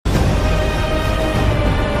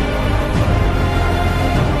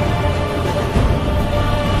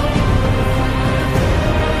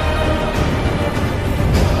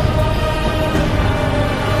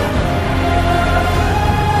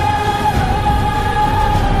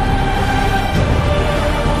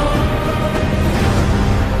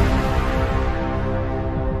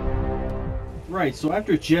Alright, so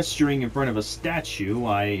after gesturing in front of a statue,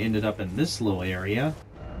 I ended up in this little area.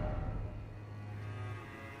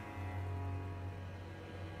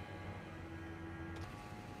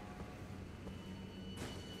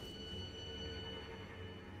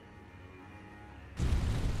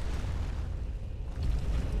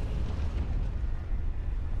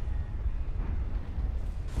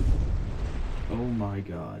 Oh my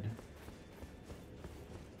god.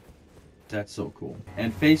 That's so cool.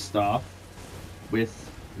 And faced off with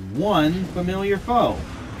one familiar foe.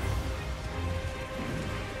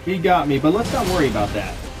 He got me, but let's not worry about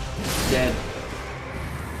that. Dead.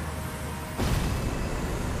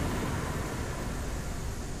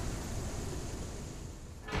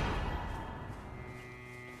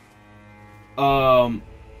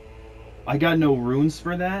 I got no runes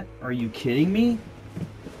for that? Are you kidding me?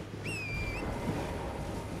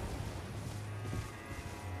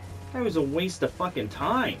 That was a waste of fucking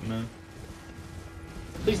time.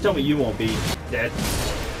 Please tell me you won't be dead.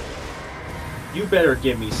 You better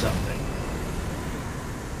give me something.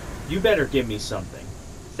 You better give me something.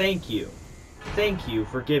 Thank you. Thank you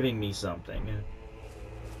for giving me something.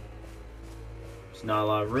 There's not a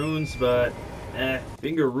lot of runes, but...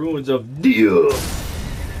 finger runes of deal.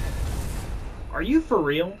 Are you for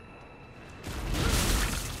real?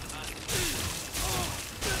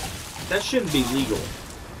 That shouldn't be legal.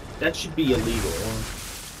 That should be illegal.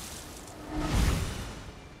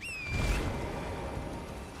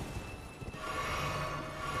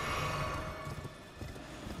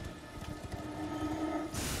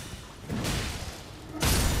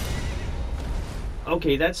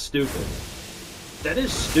 Okay, that's stupid. That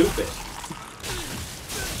is stupid.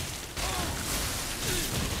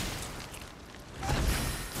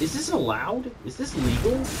 Is this allowed? Is this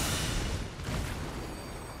legal?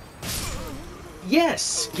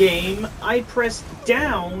 Yes, game! I pressed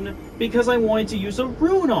down because I wanted to use a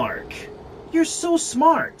rune arc! You're so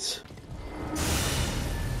smart!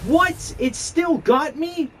 What? It still got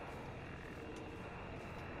me?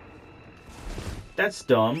 That's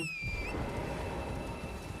dumb.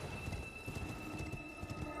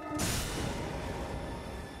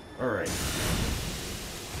 Alright.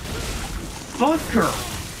 Fucker!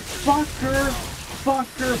 Fucker!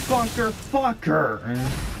 Fucker! Fucker!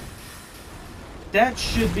 Fucker! That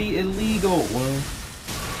should be illegal.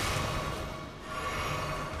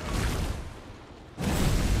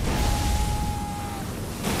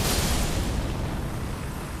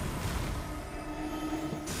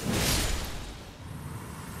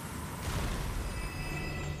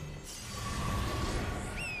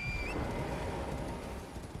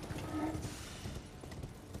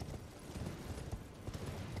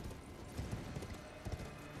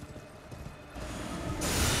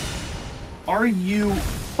 Are you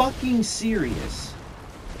fucking serious?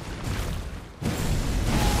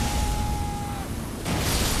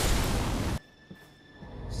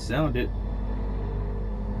 Sound it.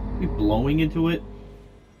 Are you blowing into it?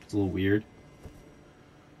 It's a little weird.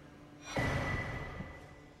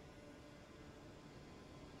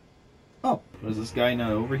 Oh, is this guy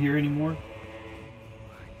not over here anymore?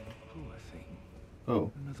 Poor thing.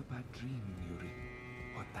 Oh. Another bad dream, Yuri.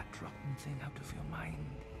 What that rotten thing out of your mind?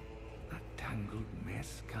 That tangled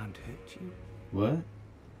mess can't hurt you. What?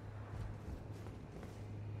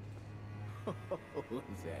 Oh,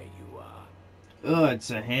 there you are. Oh,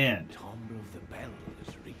 it's a hand. The timbre of the bell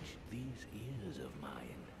has reached these ears of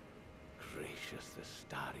mine. Gracious, the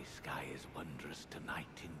starry sky is wondrous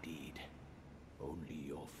tonight indeed. Only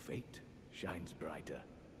your fate shines brighter.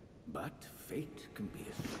 But fate can be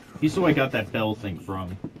a strong... He's who I got that bell thing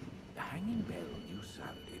from. The hanging bell you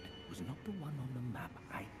sounded was not the one on the map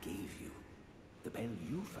I gave you. The bell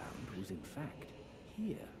you found was in fact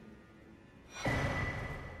here.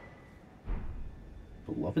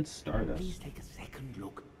 Beloved Stardust. Please take a second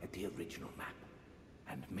look at the original map,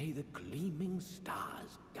 and may the gleaming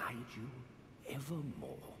stars guide you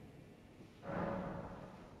evermore.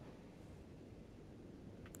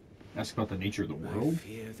 Ask about the nature of the world. I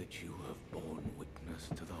fear that you have borne witness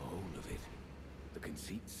to the whole of it. The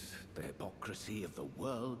conceits, the hypocrisy of the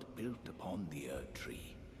world built upon the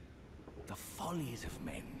Erdtree. The follies of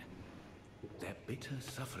men, their bitter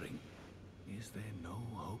suffering. Is there no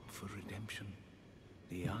hope for redemption?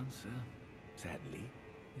 The answer, sadly,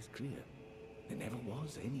 is clear. There never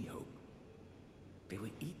was any hope. They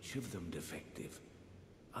were each of them defective,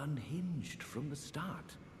 unhinged from the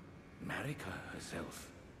start. Marika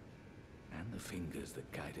herself, and the fingers that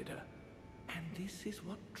guided her. And this is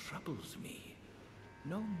what troubles me.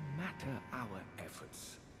 No matter our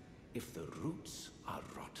efforts, if the roots are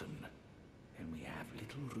rotten, then we have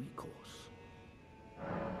little recourse.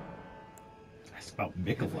 Ask about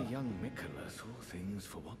If a Mikola. young Mikola saw things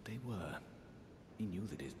for what they were, he knew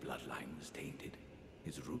that his bloodline was tainted,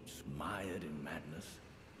 his roots mired in madness.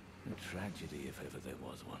 A tragedy if ever there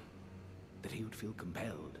was one. That he would feel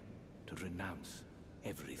compelled to renounce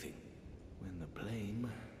everything when the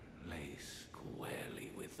blame lay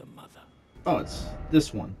squarely with the mother. Oh, it's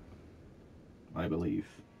this one, I believe.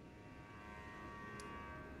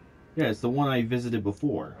 Yeah, it's the one I visited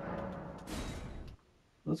before.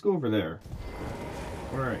 Let's go over there.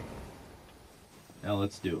 Alright. Now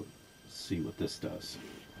let's do it. Let's see what this does.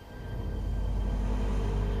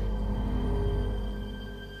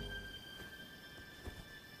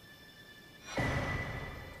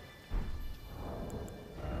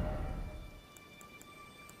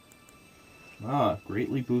 Ah,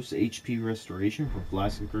 greatly boosts HP restoration from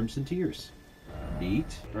Flask of Crimson Tears.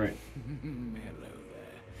 Neat. Alright. Hello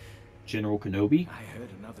there. General Kenobi. I heard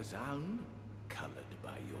another sound, colored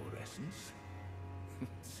by your essence.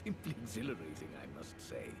 Simply exhilarating, I must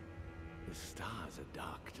say. The stars are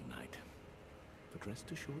dark tonight. But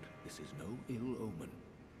rest assured, this is no ill omen.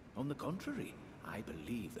 On the contrary, I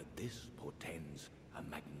believe that this portends a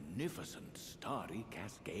magnificent starry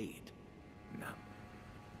cascade. Now,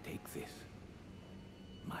 take this.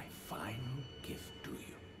 My final gift to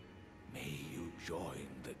you. May you join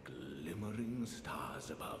the glimmering stars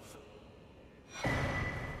above.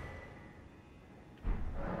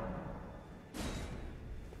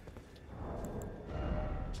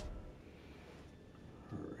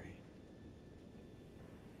 Alright.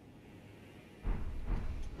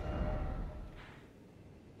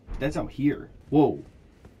 That's out here. Whoa.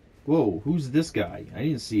 Whoa, who's this guy? I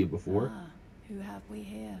didn't see it before. Ah, who have we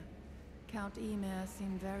here? Count Emir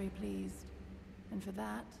seemed very pleased, and for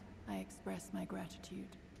that, I express my gratitude.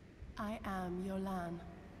 I am Yolan,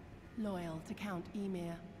 loyal to Count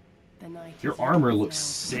Emir. The night Your is armor yours looks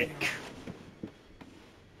now, sick.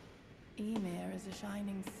 Emir is a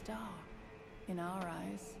shining star, in our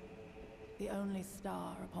eyes. The only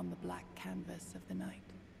star upon the black canvas of the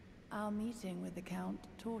night. Our meeting with the Count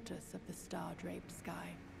taught us of the star-draped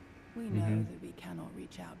sky. We know that we cannot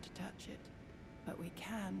reach out to touch it, but we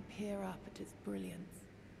can peer up at its brilliance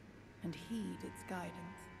and heed its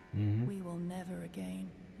guidance. We will never again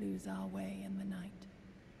lose our way in the night.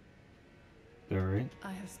 Alright.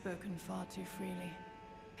 I have spoken far too freely.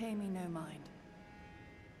 Pay me no mind.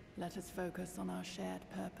 Let us focus on our shared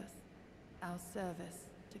purpose, our service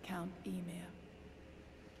to Count Emir.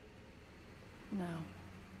 Now,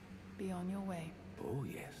 be on your way. Oh,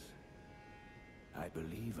 yes. I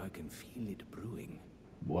believe I can feel it brewing.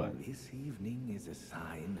 What? This evening is a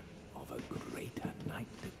sign of a greater night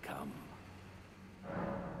to come.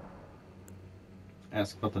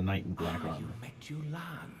 Ask about the knight in black You armor. met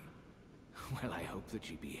Yulan. Well, I hope that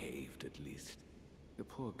she behaved, at least. The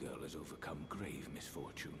poor girl has overcome grave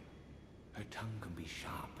misfortune. Her tongue can be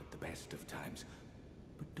sharp at the best of times,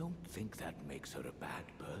 but don't think that makes her a bad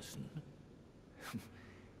person.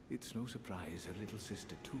 It's no surprise her little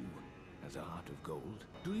sister, too, has a heart of gold.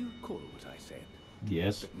 Do you recall what I said?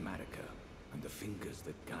 Yes. That Marika and the fingers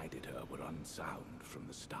that guided her were unsound from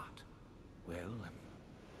the start. Well,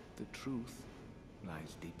 the truth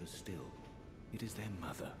lies deeper still. It is their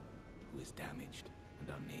mother who is damaged and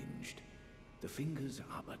unhinged. The fingers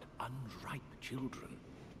are but unripe children,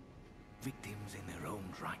 victims in their own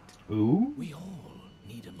right. Ooh? We all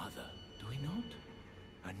need a mother, do we not?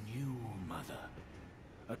 A new mother.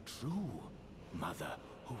 A true mother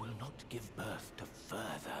who will not give birth to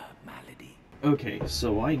further malady. Okay,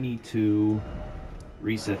 so I need to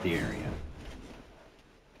reset the area.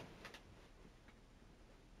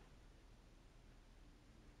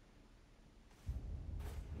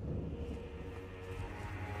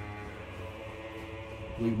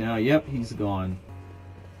 Leave now. Yep, he's gone.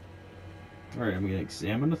 Alright, I'm gonna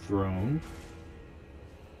examine the throne.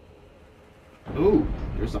 Ooh,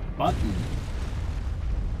 there's a button.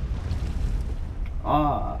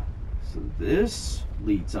 Ah, so this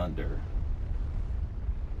leads under.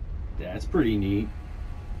 That's pretty neat.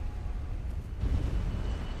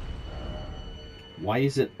 Why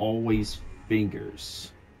is it always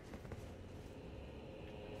fingers?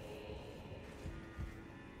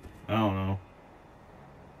 I don't know.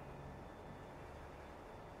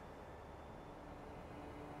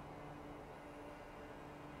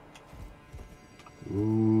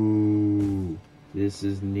 Ooh, this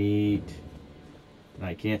is neat. And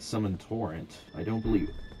I can't summon Torrent. I don't believe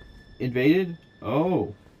it. Invaded?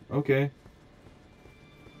 Oh, okay.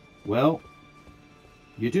 Well,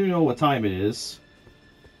 you do know what time it is.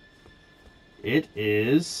 It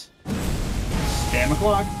is... Spam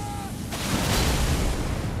o'clock.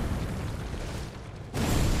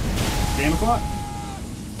 Spam o'clock.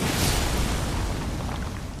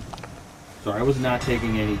 Sorry, I was not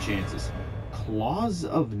taking any chances. Claws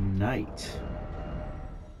of Night.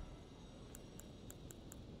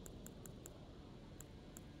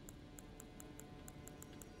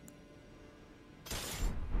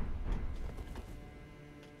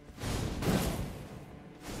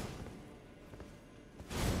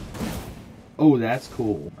 Oh, that's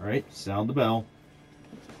cool. Alright, sound the bell.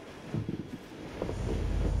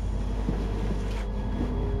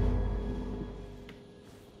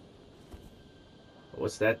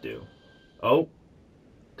 What's that do? Oh.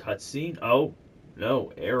 Cutscene? Oh.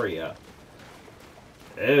 No, area.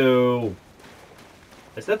 Ew.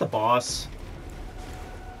 Is that the boss?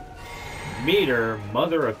 Meter,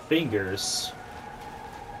 mother of fingers.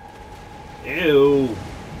 Ew.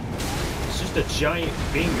 It's just a giant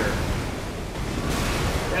finger.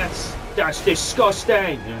 That's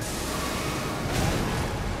disgusting.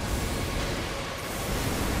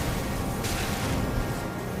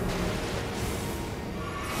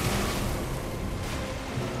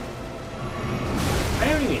 I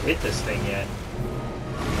haven't even hit this thing yet.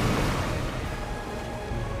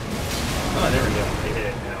 Oh, there we go. I hit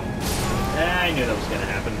it now. I knew that was gonna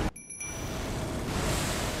happen.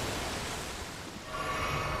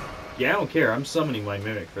 Yeah, I don't care. I'm summoning my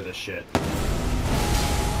mimic for this shit.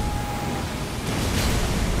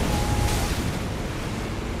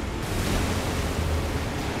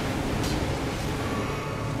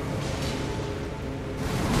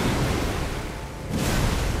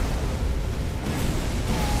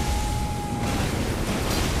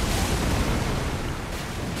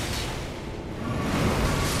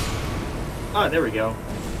 Ah, there we go.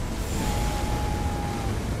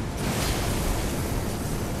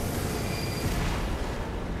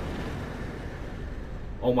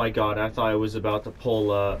 Oh my god, I thought I was about to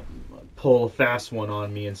pull a fast one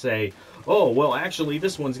on me and say, oh, well, actually,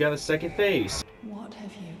 this one's got a second face. What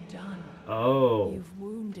have you done? Oh. You've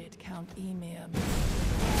wounded Count Emir.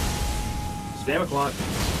 Spam o'clock.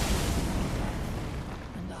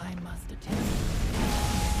 And I must attend.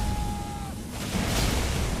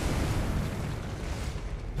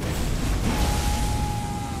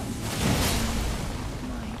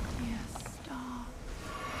 My dear star,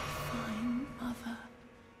 fine mother,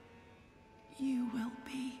 you will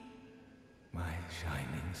be. My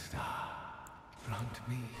shining star, grant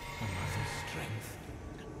me a mother's strength.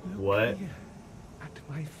 Look What? here at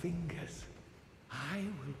my fingers. I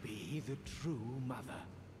will be the true mother.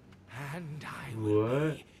 And I will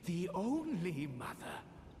What? be the only mother.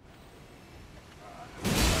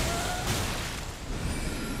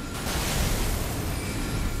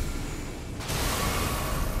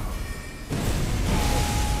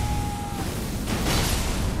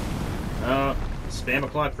 Spam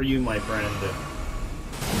o'clock for you, my friend.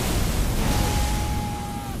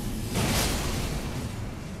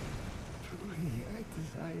 Truly, I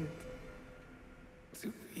desired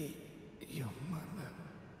to be your mother.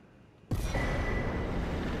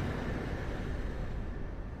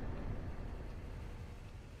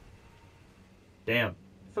 Damn. I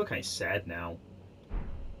feel kind of sad now.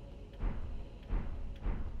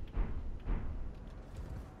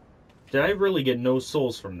 Did I really get no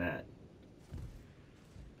souls from that?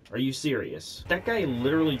 Are you serious? That guy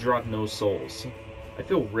literally dropped no souls. I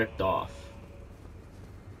feel ripped off.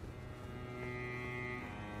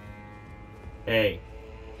 Hey.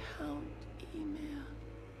 Count Emir,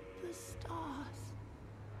 the stars,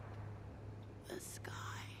 the sky.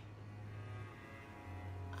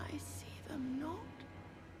 I see them not.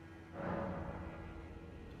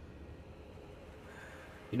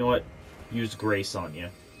 You know what? Use grace on you.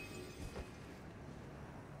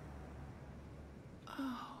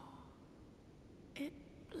 Oh, it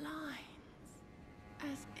blinds,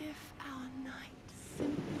 as if our night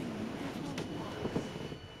simply never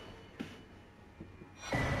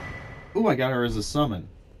was. Ooh, I got her as a summon.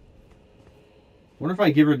 Wonder if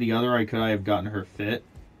I give her the other eye, could I have gotten her fit?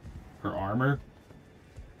 Her armor?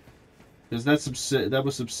 Because that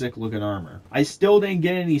was some sick looking armor. I still didn't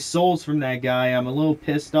get any souls from that guy. I'm a little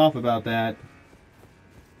pissed off about that.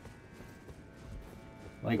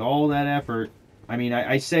 Like, all that effort. I mean,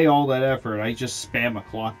 I say all that effort. I just spam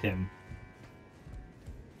o'clocked him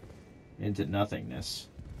into nothingness.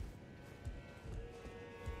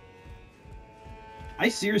 I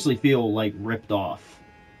seriously feel, like, ripped off.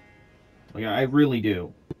 Like, I really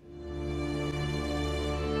do.